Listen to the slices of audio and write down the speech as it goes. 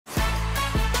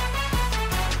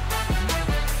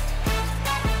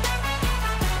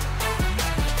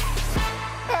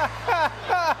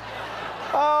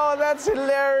that's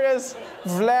hilarious.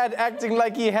 Vlad acting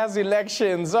like he has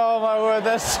elections. Oh my word,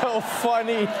 that's so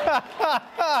funny.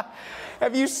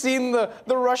 Have you seen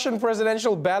the Russian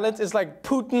presidential ballot? It's like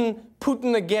Putin,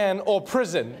 Putin again, or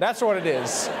prison. That's what it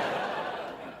is.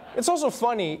 It's also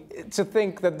funny to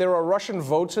think that there are Russian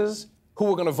voters who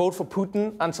were going to vote for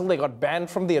Putin until they got banned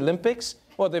from the Olympics.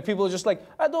 Or the people are just like,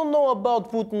 I don't know about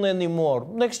Putin anymore.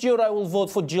 Next year I will vote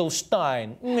for Jill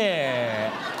Stein. Meh.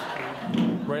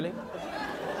 Really?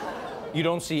 You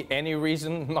don't see any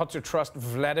reason not to trust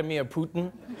Vladimir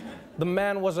Putin? The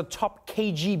man was a top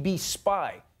KGB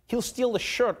spy. He'll steal the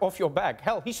shirt off your back.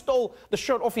 Hell, he stole the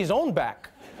shirt off his own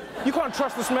back. You can't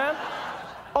trust this man.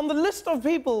 On the list of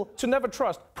people to never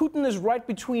trust, Putin is right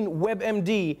between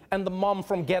WebMD and the mom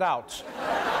from Get Out.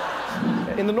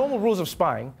 In the normal rules of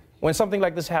spying, when something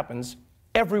like this happens,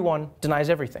 everyone denies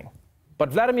everything.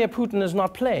 But Vladimir Putin is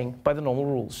not playing by the normal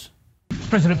rules.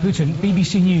 President Putin,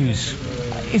 BBC News.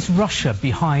 Is Russia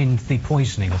behind the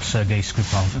poisoning of Sergei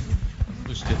Skripal?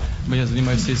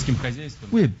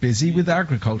 We're busy with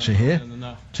agriculture here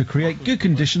to create good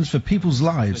conditions for people's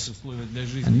lives.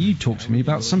 And you talk to me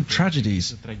about some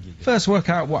tragedies. First work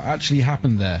out what actually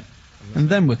happened there, and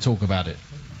then we'll talk about it.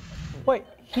 Wait,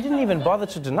 he didn't even bother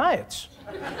to deny it.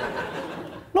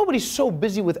 Nobody's so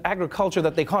busy with agriculture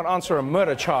that they can't answer a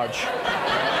murder charge.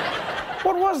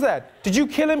 What was that? Did you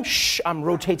kill him? Shh, I'm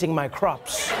rotating my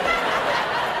crops.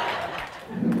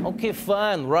 Okay,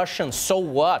 fine, Russian, so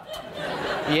what?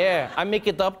 Yeah, I make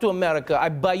it up to America. I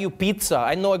buy you pizza.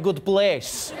 I know a good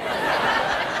place.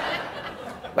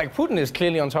 Like, Putin is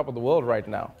clearly on top of the world right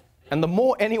now. And the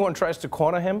more anyone tries to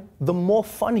corner him, the more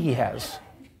fun he has.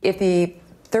 If the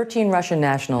 13 Russian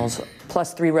nationals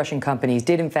plus 3 Russian companies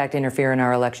did in fact interfere in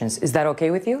our elections, is that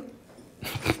okay with you?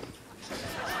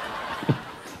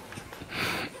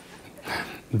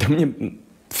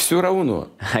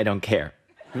 I don't care.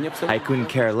 I couldn't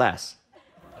care less.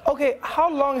 Okay, how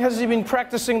long has he been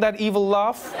practicing that evil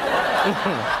laugh?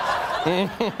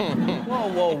 Whoa,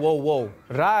 whoa, whoa, whoa.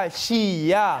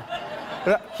 Russia.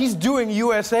 He's doing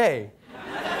USA.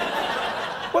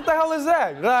 What the hell is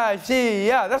that?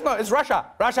 Russia. That's not, it's Russia,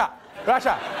 Russia,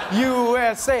 Russia,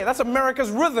 USA. That's America's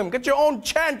rhythm. Get your own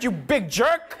chant, you big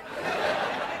jerk.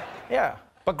 Yeah,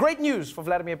 but great news for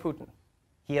Vladimir Putin.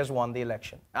 He has won the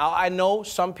election. Now, I know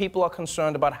some people are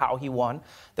concerned about how he won.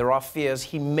 There are fears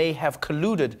he may have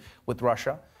colluded with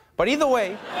Russia. But either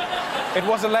way, it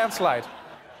was a landslide.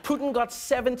 Putin got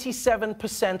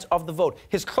 77% of the vote.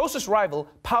 His closest rival,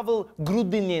 Pavel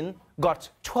Grudinin, got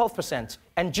 12%.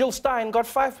 And Jill Stein got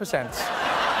 5%.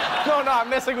 No, I'm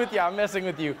messing with you. I'm messing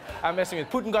with you. I'm messing with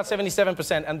you. Putin got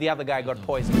 77% and the other guy got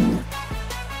poisoned.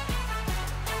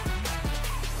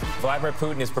 Vladimir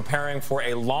Putin is preparing for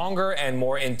a longer and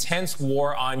more intense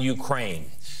war on Ukraine.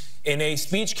 In a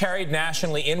speech carried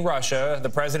nationally in Russia, the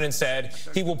president said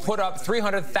he will put up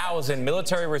 300,000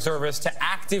 military reservists to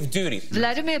active duty.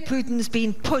 Vladimir Putin's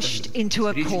been pushed into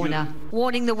a corner,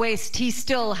 warning the West he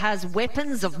still has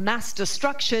weapons of mass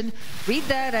destruction, read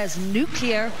that as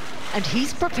nuclear, and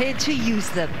he's prepared to use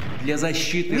them.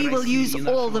 We will use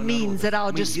all the means at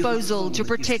our disposal to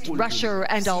protect Russia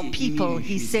and our people,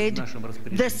 he said.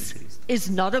 This is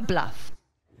not a bluff.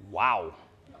 Wow.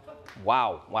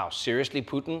 Wow, wow, seriously,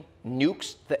 Putin?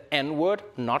 Nukes, the N-word?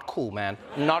 Not cool, man,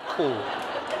 not cool.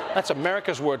 That's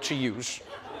America's word to use.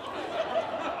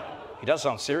 He does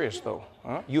sound serious, though.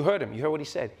 Huh? You heard him, you heard what he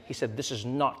said. He said, this is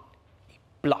not a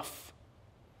bluff.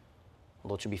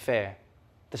 Although, to be fair,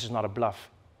 this is not a bluff,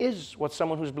 is what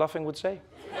someone who's bluffing would say.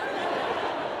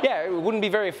 Yeah, it wouldn't be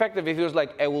very effective if he was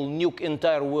like, I will nuke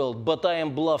entire world, but I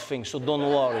am bluffing, so don't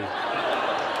worry.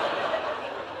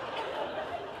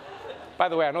 By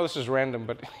the way, I know this is random,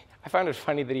 but I found it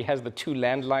funny that he has the 2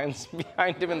 landlines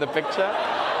behind him in the picture.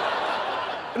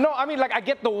 No, I mean, like, I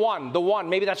get the one.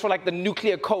 Maybe that's for, like, the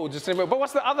nuclear codes. But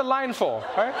what's the other line for,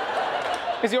 right?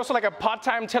 Is he also, like, a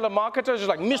part-time telemarketer? Just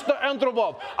like, Mr.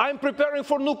 Andropov, I'm preparing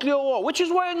for nuclear war, which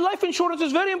is why life insurance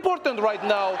is very important right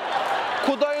now.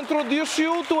 Could I introduce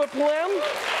you to a plan?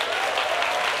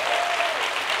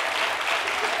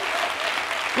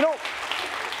 You know,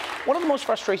 one of the most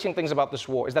frustrating things about this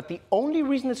war is that the only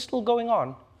reason it's still going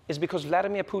on is because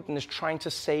Vladimir Putin is trying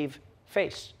to save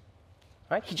face.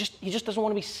 Right? He just doesn't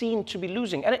want to be seen to be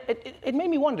losing. And it made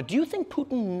me wonder, do you think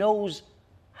Putin knows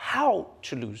how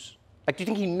to lose? Like, do you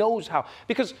think he knows how?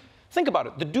 Because think about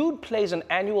it. The dude plays an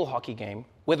annual hockey game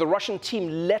where the Russian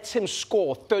team lets him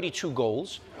score 32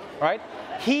 goals, right?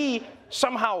 He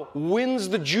somehow wins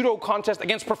the judo contest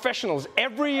against professionals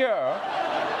every year.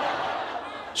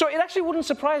 So it actually wouldn't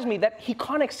surprise me that he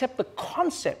can't accept the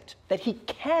concept that he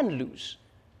can lose.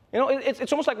 You know,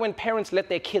 it's almost like when parents let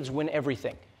their kids win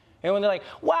everything. And when they're like,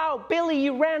 wow, Billy,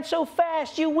 you ran so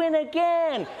fast, you win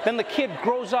again. Then the kid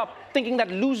grows up thinking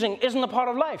that losing isn't a part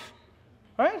of life,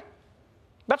 right?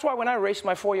 That's why when I raced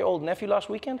my 4-year-old nephew last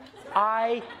weekend,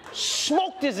 I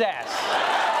smoked his ass.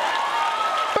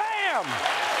 Bam!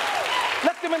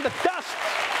 Left him in the dust.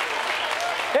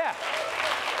 Yeah.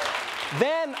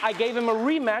 Then I gave him a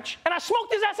rematch, and I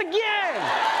smoked his ass again.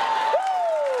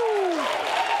 Woo!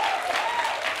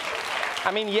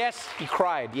 I mean, yes, he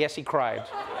cried. Yes, he cried.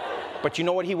 But you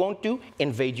know what he won't do?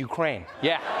 Invade Ukraine.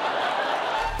 Yeah.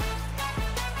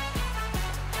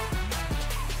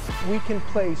 We can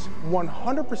place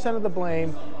 100% of the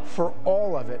blame for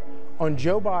all of it on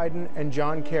Joe Biden and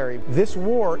John Kerry. This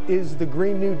war is the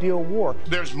Green New Deal war.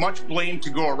 There's much blame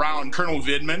to go around. Colonel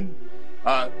Vindman,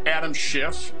 Adam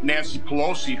Schiff, Nancy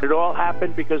Pelosi. It all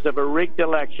happened because of a rigged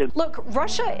election. Look,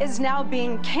 Russia is now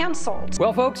being canceled.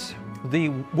 Well, folks, the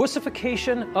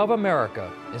wussification of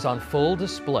America is on full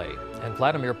display, and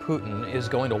Vladimir Putin is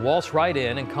going to waltz right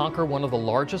in and conquer one of the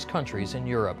largest countries in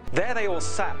Europe. There they all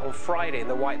sat on Friday in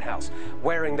the White House,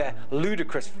 wearing their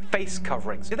ludicrous face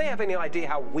coverings. Do they have any idea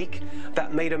how weak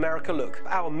that made America look?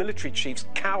 Our military chiefs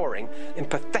cowering in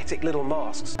pathetic little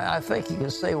masks. I think you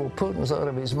can say, well, Putin's out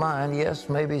of his mind. Yes,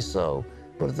 maybe so.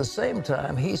 But at the same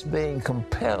time, he's being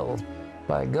compelled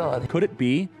by God. Could it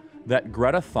be that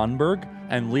Greta Thunberg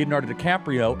and Leonardo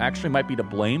DiCaprio actually might be to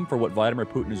blame for what Vladimir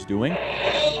Putin is doing?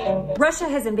 Russia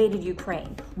has invaded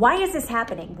Ukraine. Why is this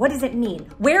happening? What does it mean?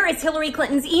 Where is Hillary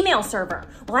Clinton's email server?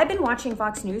 Well, I've been watching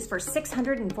Fox News for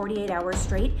 648 hours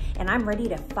straight, and I'm ready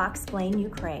to Foxsplain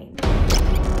Ukraine.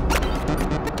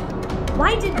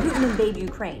 Why did Putin invade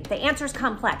Ukraine? The answer's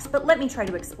complex, but let me try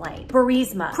to explain.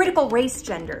 Burisma, critical race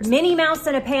genders, Minnie Mouse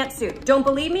in a pantsuit. Don't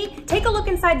believe me? Take a look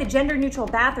inside the gender-neutral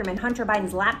bathroom in Hunter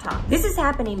Biden's laptop. This is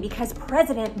happening because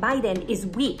President Biden is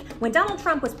weak. When Donald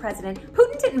Trump was president,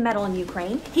 Putin didn't meddle in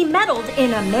Ukraine. He meddled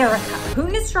in America.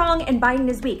 Putin is strong and Biden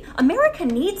is weak. America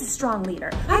needs a strong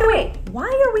leader. By the way, why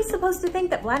are we supposed to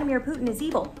think that Vladimir Putin is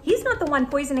evil? He's not the one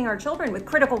poisoning our children with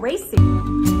critical race theory.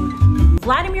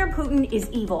 Vladimir Putin is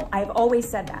evil. I have always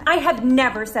said that. I have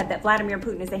never said that Vladimir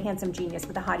Putin is a handsome genius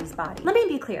with a hottie's body. Let me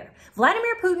be clear.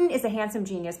 Vladimir Putin is a handsome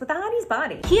genius with a hottie's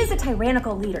body. He is a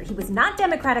tyrannical leader. He was not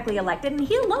democratically elected, and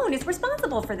he alone is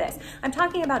responsible for this. I'm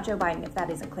talking about Joe Biden, if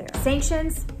that isn't clear.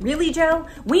 Sanctions? Really, Joe?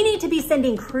 We need to be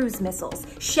sending cruise missiles,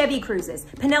 Chevy cruises,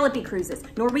 Penelope cruises,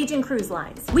 Norwegian cruise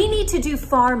lines. We need to do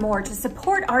far more to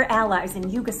support our allies in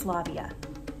Yugoslavia.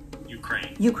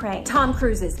 Ukraine. Tom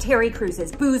Cruises, Terry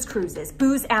Cruises, Booze Cruises,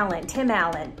 Booze Allen, Tim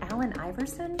Allen, Allen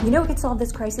Iverson? You know who could solve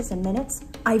this crisis in minutes?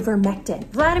 Ivermectin.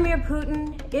 Vladimir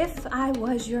Putin, if I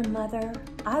was your mother,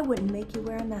 I wouldn't make you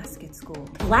wear a mask at school.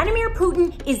 Vladimir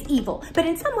Putin is evil, but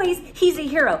in some ways, he's a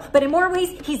hero. But in more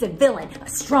ways, he's a villain, a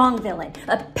strong villain,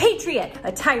 a patriot,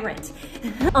 a tyrant,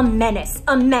 a menace,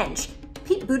 a mensch.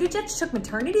 Pete Buttigieg took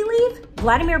maternity leave?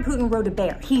 Vladimir Putin rode a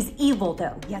bear. He's evil,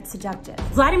 though, yet seductive.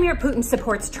 Vladimir Putin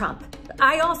supports Trump.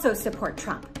 I also support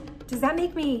Trump. Does that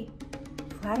make me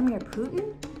Vladimir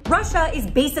Putin? Russia is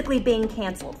basically being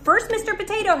canceled. First Mr.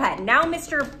 Potato Head, now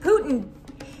Mr. Putin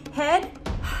Head.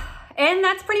 And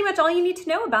that's pretty much all you need to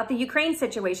know about the Ukraine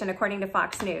situation, according to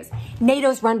Fox News.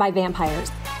 NATO's run by vampires.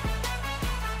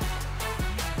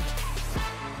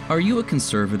 Are you a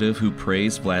conservative who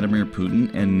praised Vladimir Putin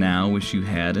and now wish you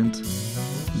hadn't?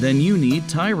 Then you need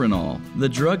Tylenol, the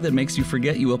drug that makes you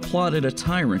forget you applauded a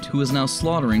tyrant who is now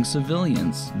slaughtering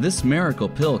civilians. This miracle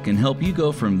pill can help you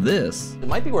go from this. It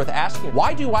might be worth asking,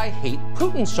 why do I hate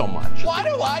Putin so much? Why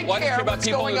do I care what's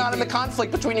going on in the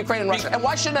conflict between Ukraine and Russia? And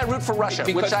why shouldn't I root for Russia,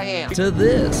 which I am? To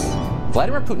this.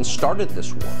 Vladimir Putin started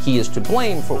this war. He is to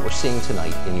blame for what we're seeing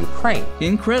tonight in Ukraine.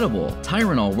 Incredible.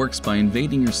 Tylenol works by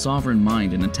invading your sovereign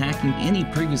mind and attacking any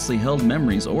previously held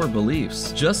memories or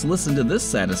beliefs. Just listen to this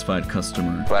satisfied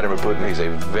customer. Vladimir Putin is a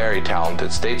very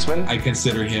talented statesman. I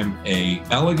consider him an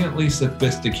elegantly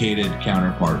sophisticated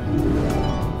counterpart.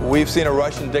 We've seen a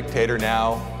Russian dictator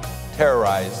now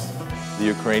terrorize the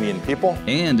Ukrainian people.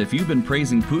 And if you've been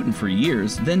praising Putin for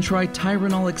years, then try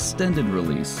Tylenol Extended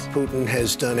Release. Putin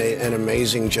has done an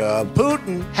amazing job.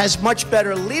 Putin has much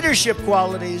better leadership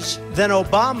qualities than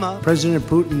Obama. President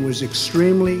Putin was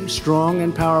extremely strong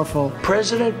and powerful.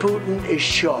 President Putin is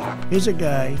sharp. He's a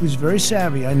guy who's very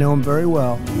savvy. I know him very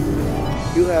well.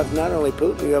 You have not only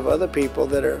Putin, you have other people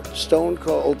that are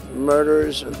stone-cold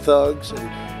murderers and thugs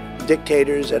and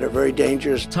dictators that are very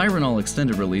dangerous. Tylenol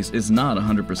Extended Release is not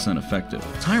 100% effective.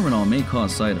 Tylenol may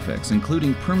cause side effects,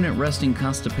 including permanent resting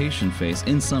constipation phase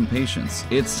in some patients.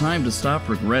 It's time to stop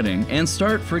regretting and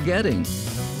start forgetting.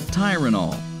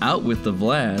 Tylenol, out with the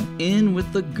Vlad, in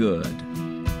with the good.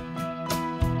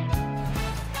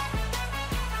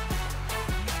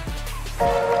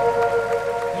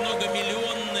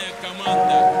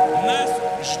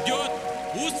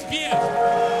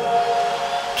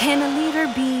 Can a leader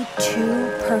be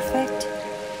too perfect?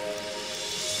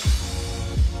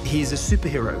 He's a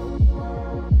superhero.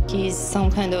 He's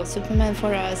some kind of Superman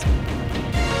for us.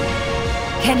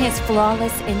 Can his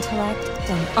flawless intellect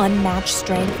and unmatched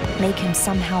strength make him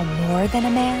somehow more than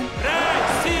a man?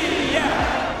 Россия!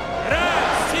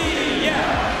 Россия!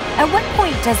 At what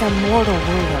point does a mortal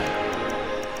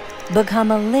ruler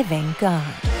become a living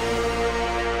god?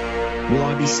 Will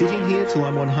I be sitting here till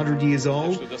I'm 100 years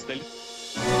old?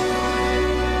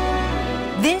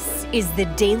 This is the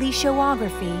daily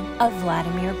showography of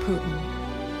Vladimir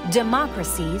Putin,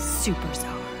 democracy's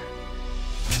superstar.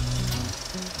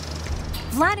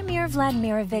 Vladimir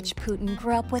Vladimirovich Putin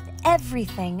grew up with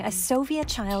everything a Soviet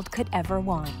child could ever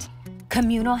want.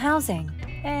 Communal housing,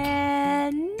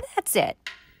 and that's it.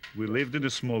 We lived in a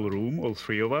small room, all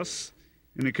three of us,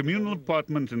 in a communal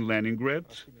apartment in Leningrad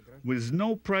with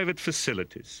no private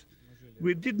facilities.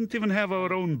 We didn't even have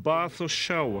our own bath or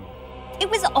shower. It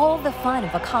was all the fun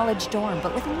of a college dorm,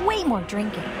 but with way more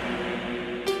drinking.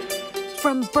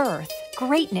 From birth,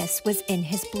 greatness was in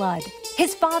his blood.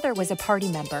 His father was a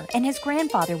party member, and his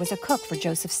grandfather was a cook for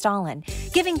Joseph Stalin,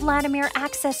 giving Vladimir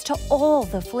access to all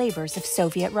the flavors of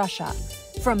Soviet Russia,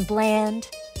 from bland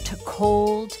to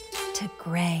cold to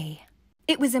gray.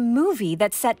 It was a movie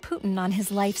that set Putin on his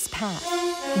life's path.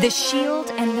 The Shield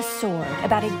and the Sword,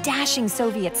 about a dashing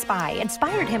Soviet spy,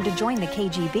 inspired him to join the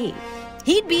KGB.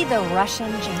 He'd be the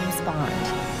Russian James Bond,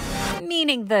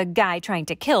 meaning the guy trying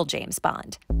to kill James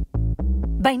Bond.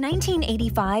 By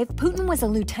 1985, Putin was a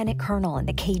lieutenant colonel in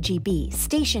the KGB,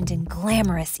 stationed in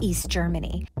glamorous East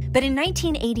Germany. But in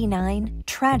 1989,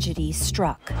 tragedy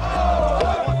struck.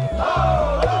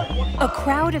 A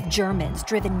crowd of Germans,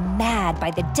 driven mad by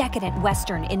the decadent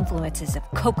Western influences of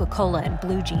Coca-Cola and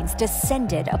blue jeans,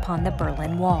 descended upon the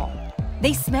Berlin Wall.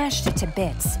 They smashed it to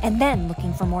bits, and then,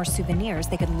 looking for more souvenirs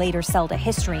they could later sell to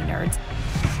history nerds,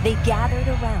 they gathered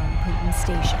around Putin's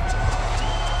station.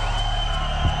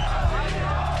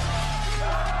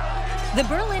 The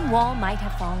Berlin Wall might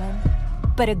have fallen,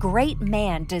 but a great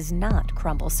man does not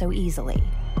crumble so easily.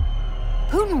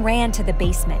 Putin ran to the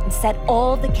basement and set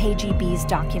all the KGB's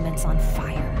documents on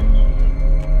fire.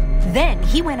 Then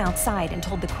he went outside and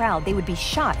told the crowd they would be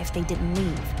shot if they didn't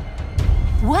leave.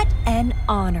 What an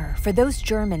honor for those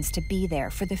Germans to be there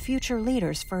for the future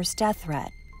leader's first death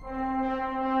threat.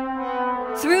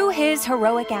 Through his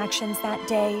heroic actions that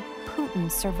day,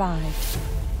 Putin survived.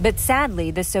 But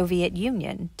sadly, the Soviet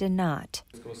Union did not.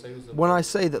 When I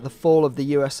say that the fall of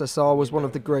the USSR was one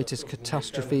of the greatest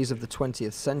catastrophes of the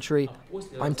 20th century,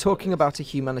 I'm talking about a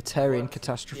humanitarian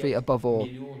catastrophe above all.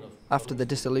 After the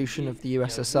dissolution of the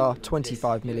USSR,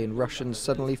 25 million Russians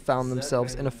suddenly found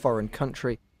themselves in a foreign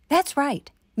country. That's right.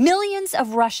 Millions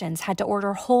of Russians had to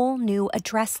order whole new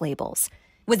address labels.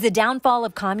 Was the downfall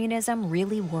of communism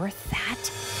really worth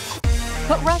that?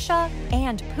 But Russia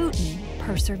and Putin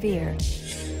persevered.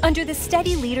 Under the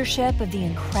steady leadership of the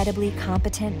incredibly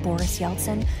competent Boris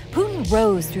Yeltsin, Putin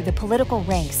rose through the political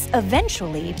ranks,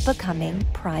 eventually becoming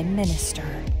prime minister.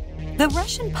 The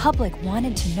Russian public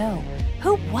wanted to know,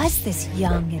 who was this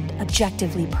young and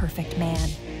objectively perfect man?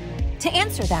 To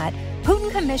answer that,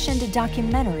 Putin commissioned a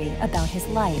documentary about his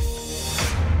life.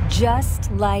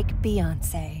 Just like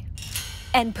Beyoncé.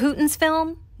 And Putin's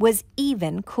film was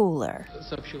even cooler.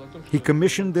 He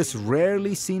commissioned this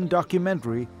rarely seen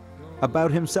documentary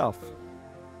about himself.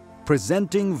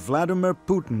 Presenting Vladimir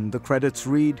Putin, the credits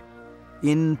read,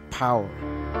 in power.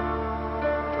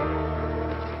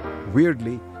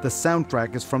 Weirdly, the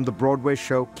soundtrack is from the Broadway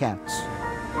show Cats.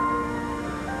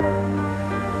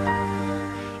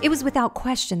 It was without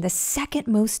question the second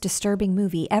most disturbing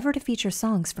movie ever to feature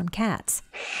songs from Cats.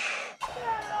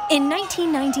 In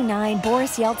 1999,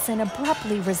 Boris Yeltsin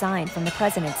abruptly resigned from the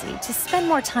presidency to spend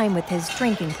more time with his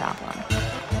drinking problem.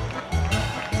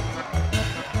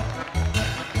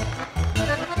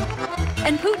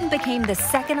 And Putin became the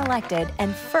second elected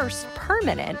and first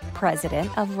permanent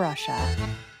president of Russia.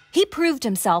 He proved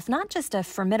himself not just a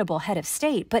formidable head of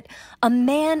state, but a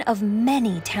man of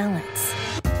many talents.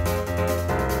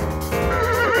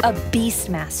 A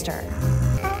beastmaster.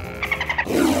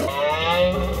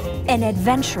 An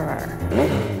adventurer.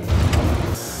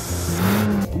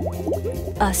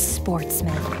 A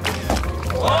sportsman.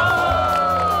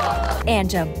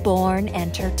 And a born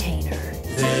entertainer.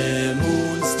 The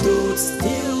moon stood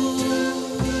still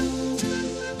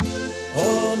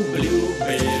on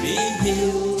Blueberry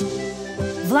Hill.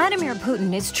 Vladimir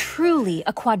Putin is truly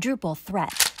a quadruple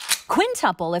threat.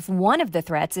 Quintuple if one of the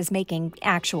threats is making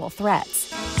actual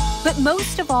threats. But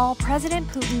most of all, President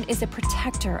Putin is a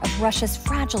protector of Russia's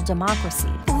fragile democracy.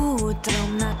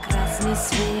 Утром на красный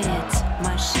свет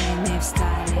машины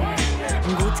встали.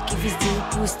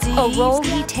 A role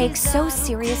he takes so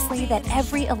seriously that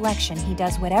every election he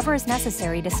does whatever is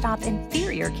necessary to stop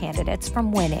inferior candidates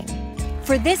from winning.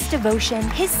 For this devotion,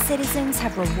 his citizens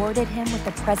have rewarded him with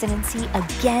the presidency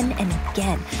again and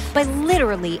again by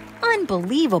literally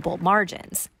unbelievable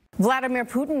margins. Vladimir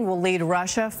Putin will lead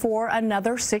Russia for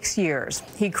another 6 years.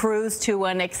 He cruised to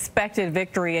an expected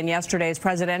victory in yesterday's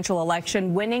presidential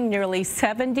election, winning nearly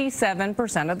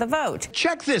 77% of the vote.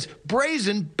 Check this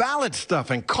brazen ballot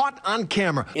stuffing caught on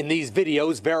camera. In these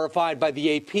videos verified by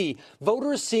the AP,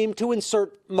 voters seem to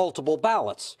insert multiple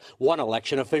ballots. One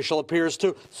election official appears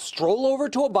to stroll over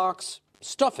to a box,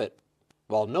 stuff it,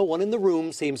 while no one in the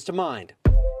room seems to mind.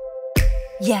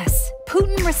 Yes,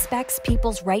 Putin respects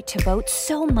people's right to vote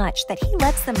so much that he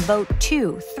lets them vote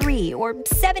 2, 3, or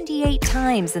 78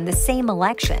 times in the same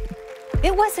election.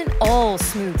 It wasn't all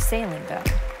smooth sailing, though.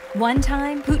 One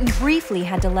time, Putin briefly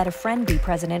had to let a friend be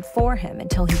president for him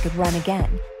until he could run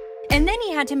again. And then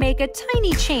he had to make a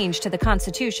tiny change to the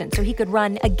Constitution so he could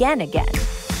run again,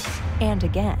 and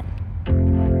again.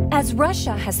 As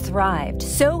Russia has thrived,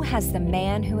 so has the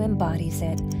man who embodies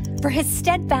it. For his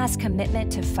steadfast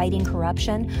commitment to fighting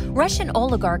corruption, Russian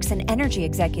oligarchs and energy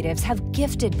executives have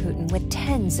gifted Putin with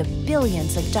tens of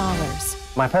billions of dollars.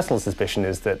 My personal suspicion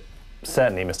is that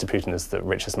certainly Mr. Putin is the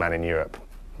richest man in Europe,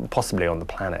 possibly on the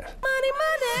planet.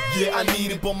 Yeah, I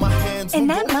need it, but my hands and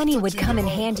that money would come in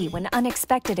handy when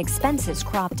unexpected expenses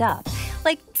cropped up,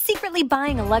 like secretly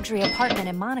buying a luxury apartment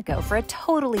in Monaco for a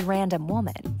totally random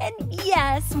woman. And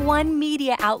yes, one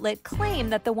media outlet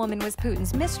claimed that the woman was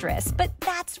Putin's mistress, but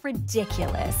that's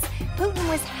ridiculous. Putin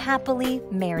was happily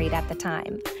married at the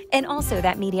time. And also,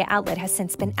 that media outlet has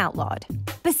since been outlawed.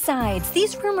 Besides,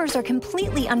 these rumors are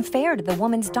completely unfair to the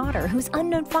woman's daughter, whose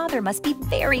unknown father must be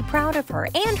very proud of her,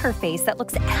 and her face that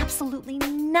looks absolutely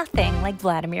nothing like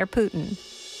Vladimir Putin.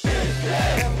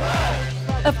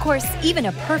 Of course, even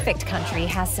a perfect country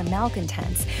has some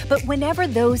malcontents, but whenever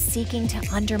those seeking to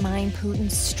undermine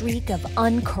Putin's streak of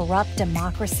uncorrupt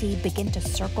democracy begin to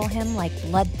circle him like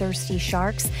bloodthirsty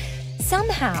sharks,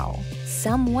 somehow,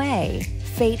 some way,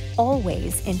 fate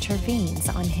always intervenes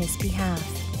on his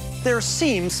behalf. There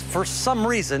seems, for some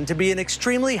reason, to be an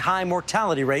extremely high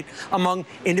mortality rate among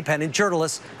independent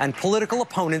journalists and political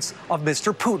opponents of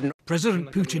Mr. Putin.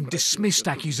 President Putin dismissed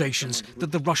accusations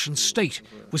that the Russian state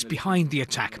was behind the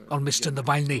attack on Mr.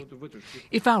 Navalny.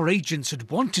 If our agents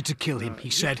had wanted to kill him, he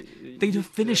said, they'd have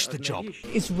finished the job.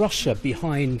 Is Russia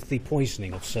behind the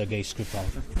poisoning of Sergei Skripal?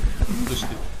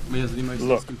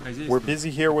 Look, we're busy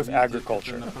here with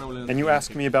agriculture, and you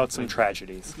ask me about some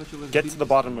tragedies. Get to the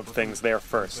bottom of things there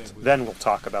first, then we'll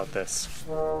talk about this.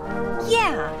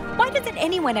 Yeah, why doesn't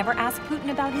anyone ever ask Putin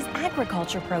about his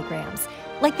agriculture programs?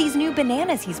 Like these new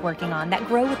bananas he's working on that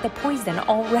grow with the poison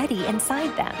already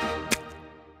inside them.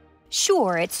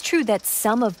 Sure, it's true that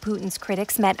some of Putin's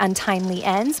critics met untimely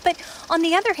ends, but on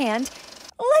the other hand,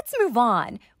 let's move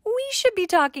on. We should be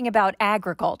talking about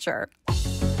agriculture.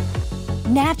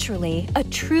 Naturally, a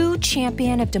true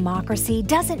champion of democracy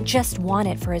doesn't just want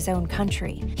it for his own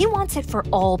country. He wants it for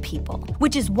all people,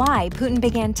 which is why Putin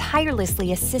began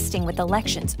tirelessly assisting with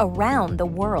elections around the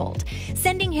world,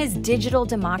 sending his digital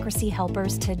democracy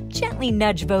helpers to gently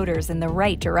nudge voters in the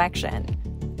right direction.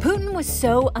 Putin was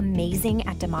so amazing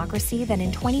at democracy that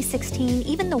in 2016,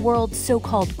 even the world's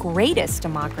so-called greatest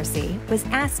democracy was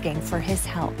asking for his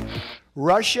help.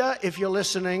 Russia, if you're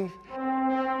listening.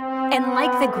 And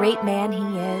like the great man he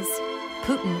is,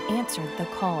 Putin answered the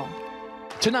call.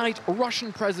 Tonight,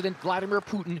 Russian President Vladimir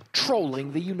Putin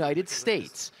trolling the United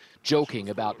States, joking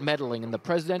about meddling in the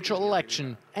presidential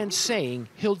election and saying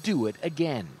he'll do it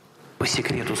again.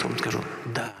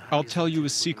 I'll tell you a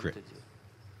secret.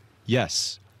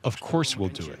 Yes, of course we'll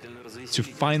do it, to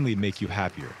finally make you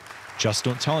happier. Just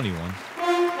don't tell anyone.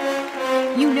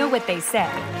 You know what they say.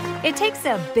 It takes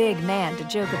a big man to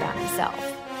joke about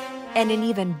himself. And an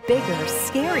even bigger,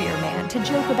 scarier man to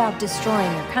joke about destroying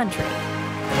your country.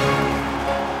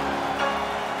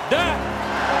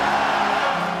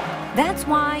 That's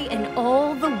why in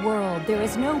all the world there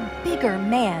is no bigger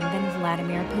man than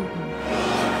Vladimir Putin.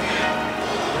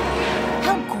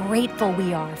 How grateful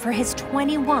we are for his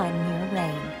 21-year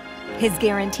reign, his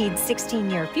guaranteed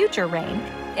 16-year future reign,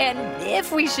 and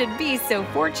if we should be so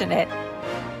fortunate,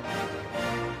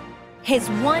 his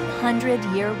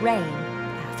 100-year reign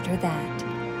after that.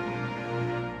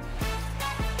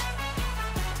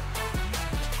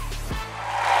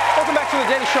 Welcome back to The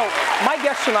Daily Show. My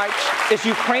guest tonight is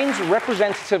Ukraine's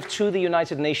representative to the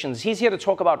United Nations. He's here to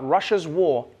talk about Russia's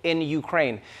war in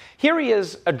Ukraine. Here he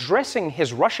is addressing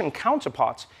his Russian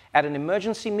counterparts at an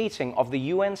emergency meeting of the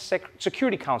UN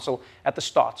Security Council at the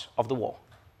start of the war.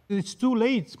 It's too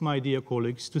late, my dear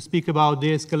colleagues, to speak about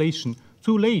de-escalation.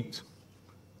 Too late.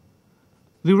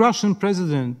 The Russian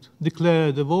president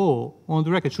declared a war on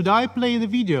the record. Should I play the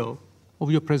video of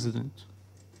your president?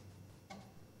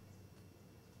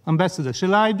 Ambassador,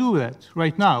 shall I do that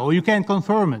right now, or you can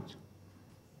confirm it?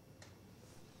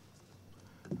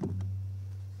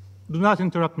 Do not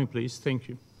interrupt me, please. Thank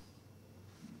you.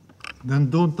 Then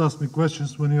don't ask me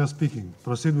questions when you are speaking.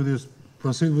 Proceed with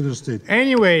your statement.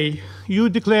 Anyway, you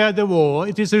declared the war.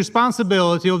 It is the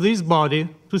responsibility of this body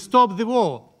to stop the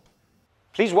war.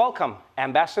 Please welcome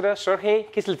Ambassador Sergei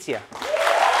Kyslytsya.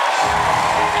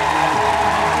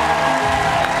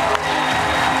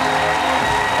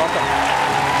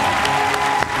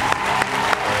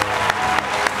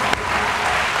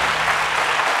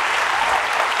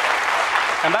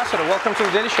 Ambassador, welcome to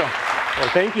the Daily Show. Well,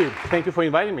 thank you. Thank you for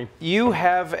inviting me. You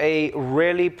have a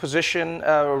really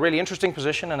interesting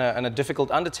position and a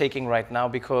difficult undertaking right now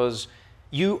because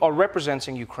you are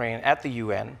representing Ukraine at the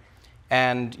UN,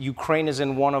 and Ukraine is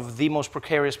in one of the most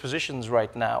precarious positions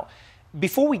right now.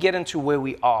 Before we get into where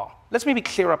we are, let's maybe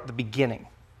clear up the beginning.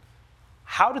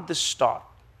 How did this start,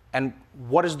 and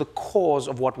what is the cause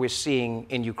of what we're seeing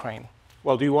in Ukraine?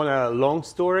 Well, do you want a long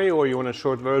story or you want a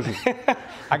short version?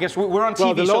 I guess we're on TV,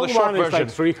 well, the so long the short one version.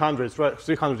 is like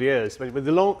 300 years. But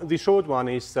the short one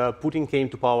is Putin came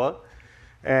to power,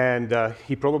 and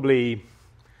he probably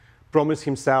promised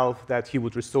himself that he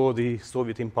would restore the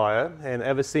Soviet Empire. And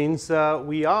ever since,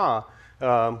 we are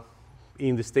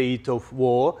in the state of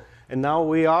war, and now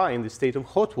we are in the state of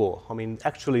hot war. I mean,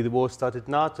 actually, the war started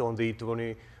not on the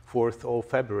 24th of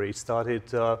February. It started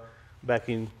back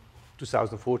in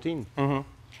 2014. Mm-hmm.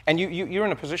 And you're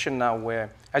in a position now where,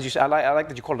 as you said, I like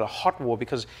that you call it a hot war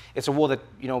because it's a war that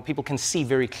people can see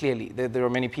very clearly. There are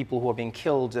many people who are being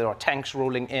killed. There are tanks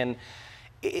rolling in.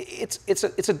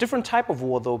 It's a different type of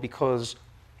war though because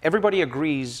everybody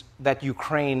agrees that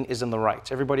Ukraine is in the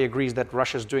right. Everybody agrees that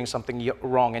Russia is doing something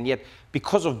wrong, and yet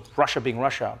because of Russia being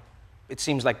Russia, it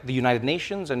seems like the United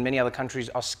Nations and many other countries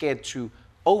are scared to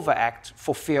overact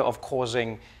for fear of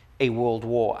causing a world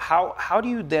war. How do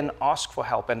you then ask for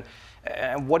help, and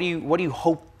what do you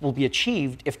hope will be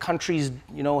achieved if countries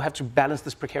have to balance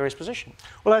this precarious position?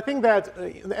 Well, I think that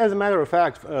as a matter of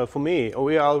fact, for me,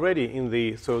 we are already in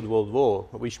the Third World War,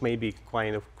 which may be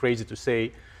kind of crazy to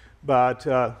say, but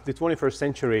the 21st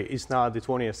century is not the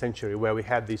 20th century where we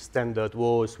had these standard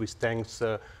wars with tanks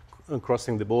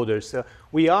crossing the borders.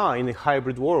 We are in a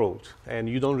hybrid world, and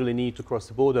you don't really need to cross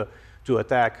the border to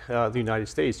attack the United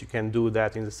States. You can do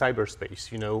that in the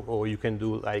cyberspace, or you can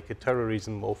do like a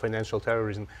terrorism or financial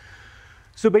terrorism.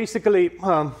 So basically,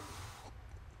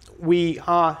 we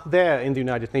are there in the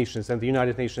United Nations, and the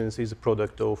United Nations is a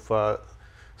product of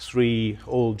three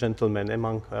old gentlemen,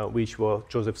 among which were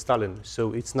Joseph Stalin.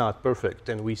 So it's not perfect,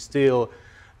 and we still,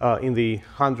 in the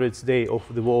 100th day of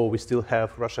the war, we still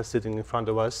have Russia sitting in front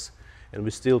of us, and we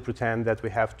still pretend that we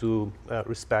have to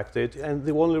respect it. And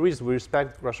the only reason we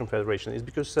respect Russian Federation is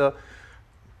because, well,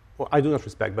 I do not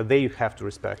respect, but they have to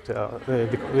respect.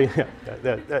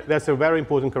 That's a very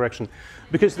important correction.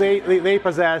 Because they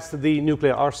possess the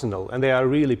nuclear arsenal, and they are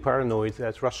really paranoid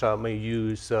that Russia may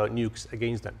use nukes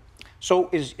against them. So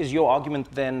is your argument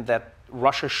then that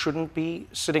Russia shouldn't be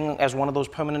sitting as one of those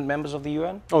permanent members of the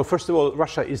UN? Oh, first of all,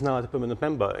 Russia is not a permanent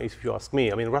member, if you ask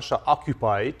me. I mean, Russia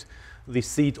occupied the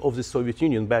seat of the Soviet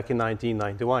Union back in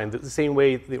 1991. The same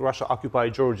way Russia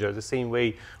occupied Georgia, the same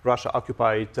way Russia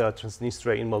occupied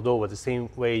Transnistria in Moldova, the same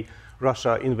way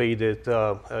Russia invaded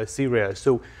Syria.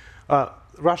 So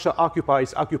Russia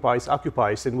occupies,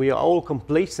 and we are all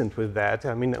complacent with that.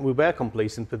 I mean, we were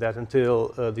complacent with that until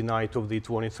the night of the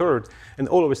 23rd, and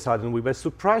all of a sudden we were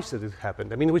surprised that it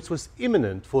happened. I mean, which was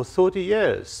imminent for 30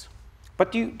 years.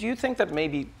 But do you think that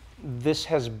maybe this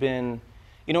has been,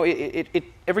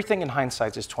 everything in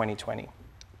hindsight is 2020,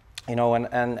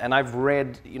 and I've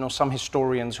read, some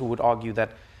historians who would argue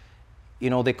that,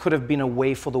 there could have been a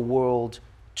way for the world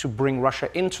to bring Russia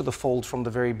into the fold from the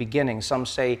very beginning. Some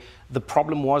say the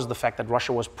problem was the fact that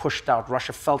Russia was pushed out.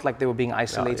 Russia felt like they were being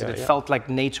isolated. It felt like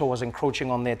NATO was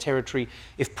encroaching on their territory.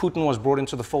 If Putin was brought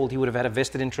into the fold, he would have had a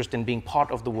vested interest in being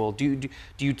part of the world. Do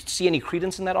you see any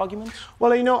credence in that argument?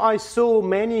 Well, I saw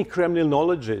many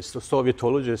Kremlinologists, or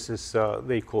Sovietologists as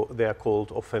they are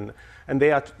called often, and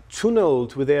they are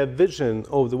tunneled with their vision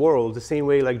of the world, the same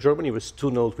way like Germany was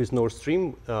tunneled with Nord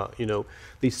Stream.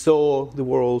 They saw the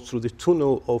world through the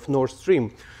tunnel of Nord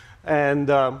Stream.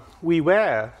 And we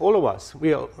were, all of us,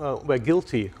 were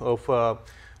guilty of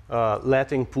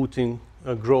letting Putin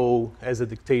grow as a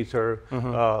dictator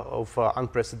of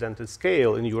unprecedented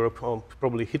scale in Europe.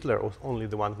 Probably Hitler was only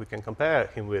the one we can compare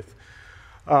him with.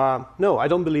 No, I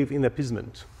don't believe in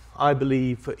appeasement. I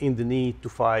believe in the need to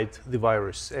fight the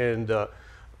virus. And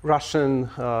Russian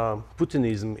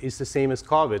Putinism is the same as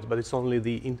COVID, but it's only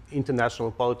the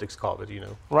international politics COVID, you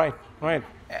know. Right, right.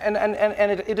 And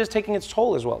it is taking its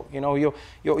toll as well. You know,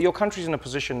 your country's in a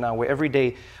position now where every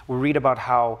day we read about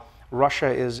how Russia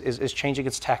is changing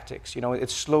its tactics. You know,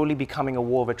 it's slowly becoming a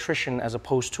war of attrition as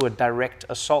opposed to a direct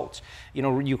assault. You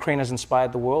know, Ukraine has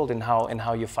inspired the world in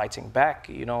how you're fighting back.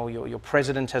 You know, your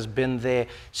president has been there,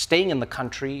 staying in the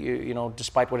country, you know,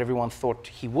 despite what everyone thought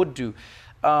he would do.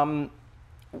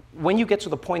 When you get to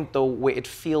the point, though, where it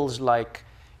feels like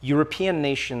European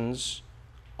nations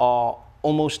are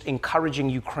almost encouraging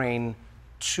Ukraine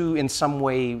to, in some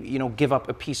way, you know, give up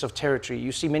a piece of territory.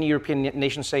 You see many European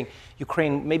nations saying,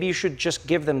 Ukraine, maybe you should just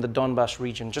give them the Donbas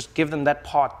region, just give them that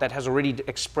part that has already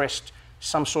expressed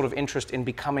some sort of interest in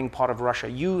becoming part of Russia.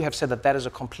 You have said that that is a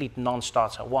complete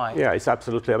non-starter. Why? Yeah, it's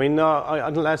absolutely. I mean,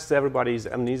 unless everybody is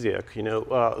amnesiac, you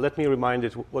know, let me remind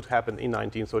it what happened in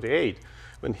 1938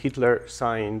 when Hitler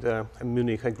signed a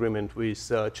Munich agreement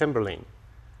with Chamberlain.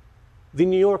 The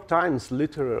New York Times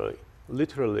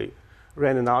literally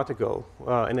ran an article,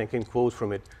 and I can quote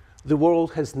from it, "The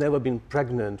world has never been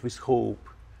pregnant with hope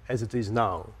as it is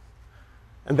now."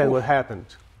 And then what happened?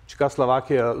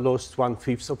 Czechoslovakia lost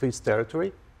 1/5 of its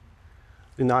territory.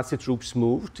 The Nazi troops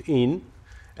moved in.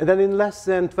 And then in less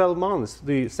than 12 months,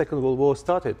 the Second World War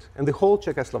started. And the whole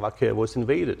Czechoslovakia was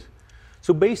invaded.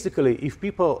 So basically, if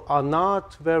people are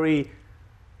not very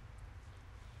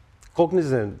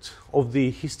cognizant of the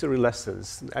history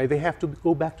lessons, they have to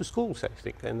go back to schools, I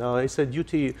think. And it's a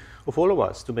duty of all of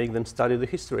us to make them study the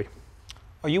history.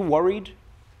 Are you worried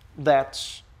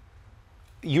that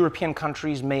European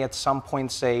countries may at some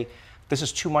point say, this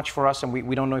is too much for us and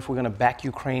we don't know if we're going to back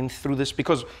Ukraine through this?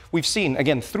 Because we've seen,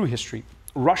 again, through history,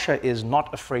 Russia is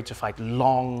not afraid to fight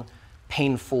long,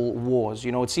 painful wars.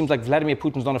 You know, it seems like Vladimir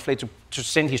Putin's not afraid to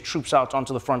send his troops out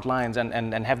onto the front lines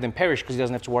and have them perish because he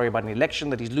doesn't have to worry about an election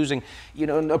that he's losing. You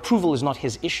know, approval is not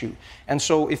his issue. And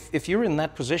so if you're in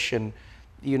that position,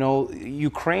 you know,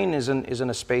 Ukraine is in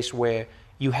a space where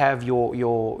you have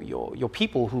your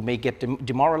people who may get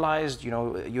demoralized. You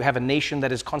know, you have a nation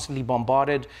that is constantly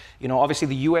bombarded. You know, obviously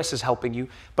the U.S. is helping you.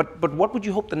 But what would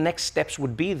you hope the next steps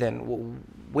would be then?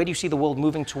 Where do you see the world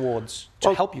moving towards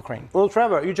to help Ukraine? Well,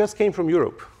 Trevor, you just came from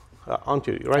Europe, aren't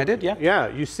you? Right? I did, yeah. Yeah,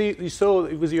 you saw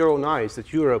with your own eyes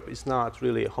that Europe is not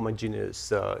really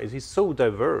homogeneous. It is so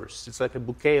diverse. It's like a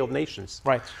bouquet of nations.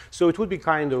 Right. So it would be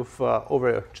kind of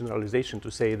overgeneralization to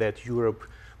say that Europe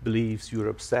believes,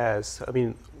 Europe says. I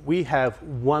mean, we have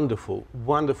wonderful,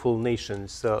 wonderful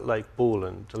nations like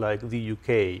Poland, like the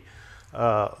UK,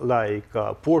 like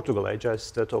Portugal. I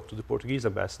just talked to the Portuguese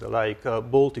ambassador, like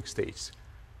Baltic states.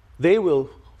 They will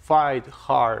fight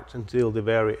hard until the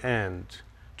very end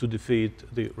to defeat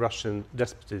the Russian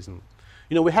despotism.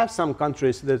 You know, we have some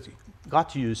countries that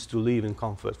got used to live in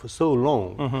comfort for so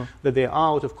long that they're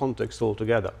out of context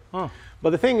altogether.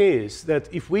 But the thing is that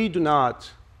if we do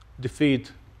not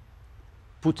defeat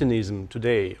Putinism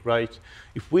today, right?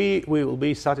 If we will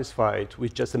be satisfied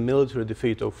with just a military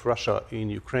defeat of Russia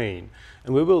in Ukraine,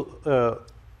 and we will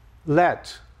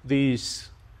let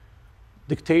this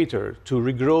dictator to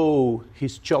regrow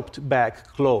his chopped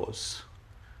back claws,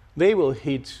 they will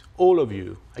hit all of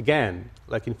you again,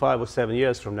 like in 5 or 7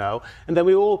 years from now, and then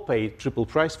we all pay triple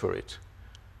price for it.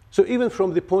 So even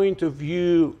from the point of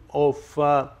view of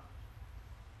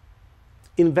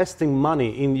investing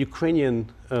money in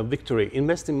Ukrainian victory.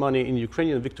 Investing money in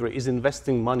Ukrainian victory is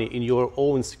investing money in your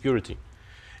own security.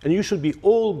 And you should be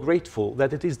all grateful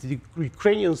that it is the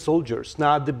Ukrainian soldiers,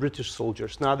 not the British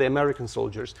soldiers, not the American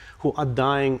soldiers, who are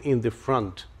dying in the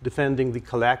front, defending the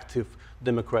collective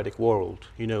democratic world,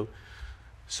 you know.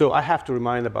 So I have to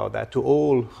remind about that to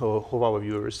all of our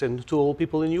viewers and to all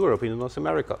people in Europe, in North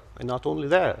America, and not only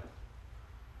there.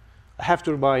 I have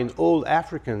to remind all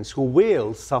Africans who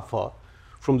will suffer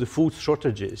from the food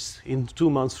shortages in 2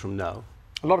 months from now.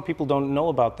 A lot of people don't know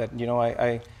about that. You know,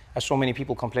 I saw many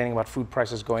people complaining about food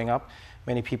prices going up.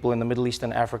 Many people in the Middle East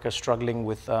and Africa struggling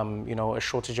with, you know, a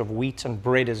shortage of wheat, and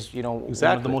bread is, you know,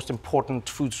 one of the most important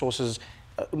food sources.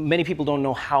 Many people don't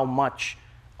know how much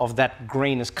of that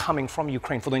grain is coming from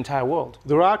Ukraine for the entire world.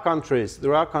 There are countries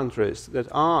that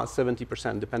are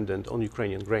 70% dependent on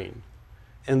Ukrainian grain.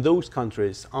 And those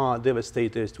countries are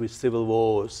devastated with civil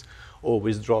wars, or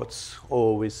with droughts,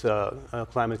 or with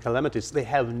climate calamities. They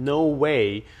have no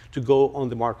way to go on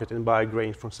the market and buy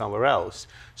grain from somewhere else.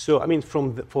 So, I mean,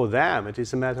 for them, it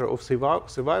is a matter of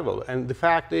survival. And the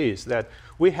fact is that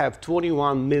we have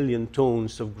 21 million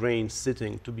tons of grain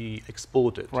sitting to be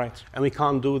exported. Right. And we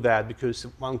can't do that because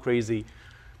one crazy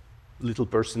little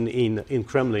person in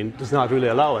Kremlin does not really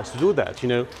allow us to do that, you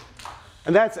know.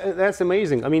 And that's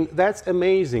amazing. I mean, that's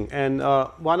amazing. And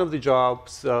one of the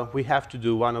jobs we have to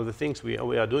do, one of the things we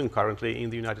are doing currently in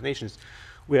the United Nations,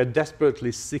 we are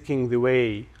desperately seeking the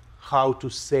way how to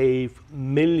save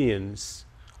millions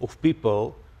of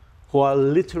people who are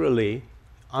literally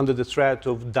under the threat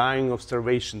of dying of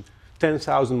starvation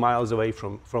 10,000 miles away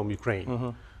from Ukraine. Mm-hmm.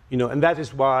 You know, and that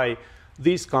is why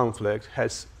this conflict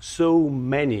has so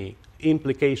many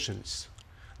implications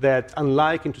that,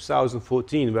 unlike in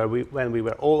 2014, when we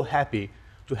were all happy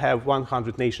to have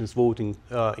 100 nations voting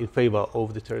in favor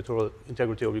of the territorial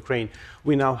integrity of Ukraine,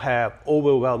 we now have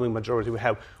overwhelming majority. We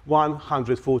have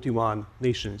 141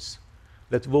 nations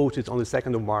that voted on the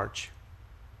 2nd of March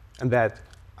and that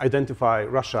identify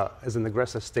Russia as an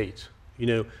aggressor state. You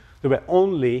know, there were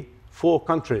only 4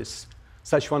 countries,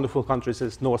 such wonderful countries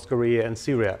as North Korea and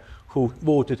Syria, who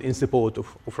voted in support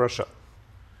of Russia.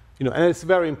 You know, and it's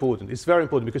very important. It's very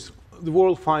important because the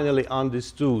world finally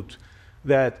understood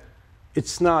that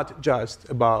it's not just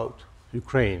about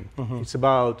Ukraine. Mm-hmm. It's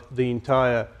about the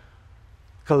entire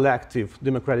collective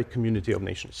democratic community of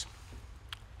nations.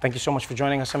 Thank you so much for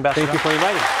joining us, Ambassador. Thank you for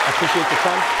inviting me. I appreciate your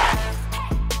time.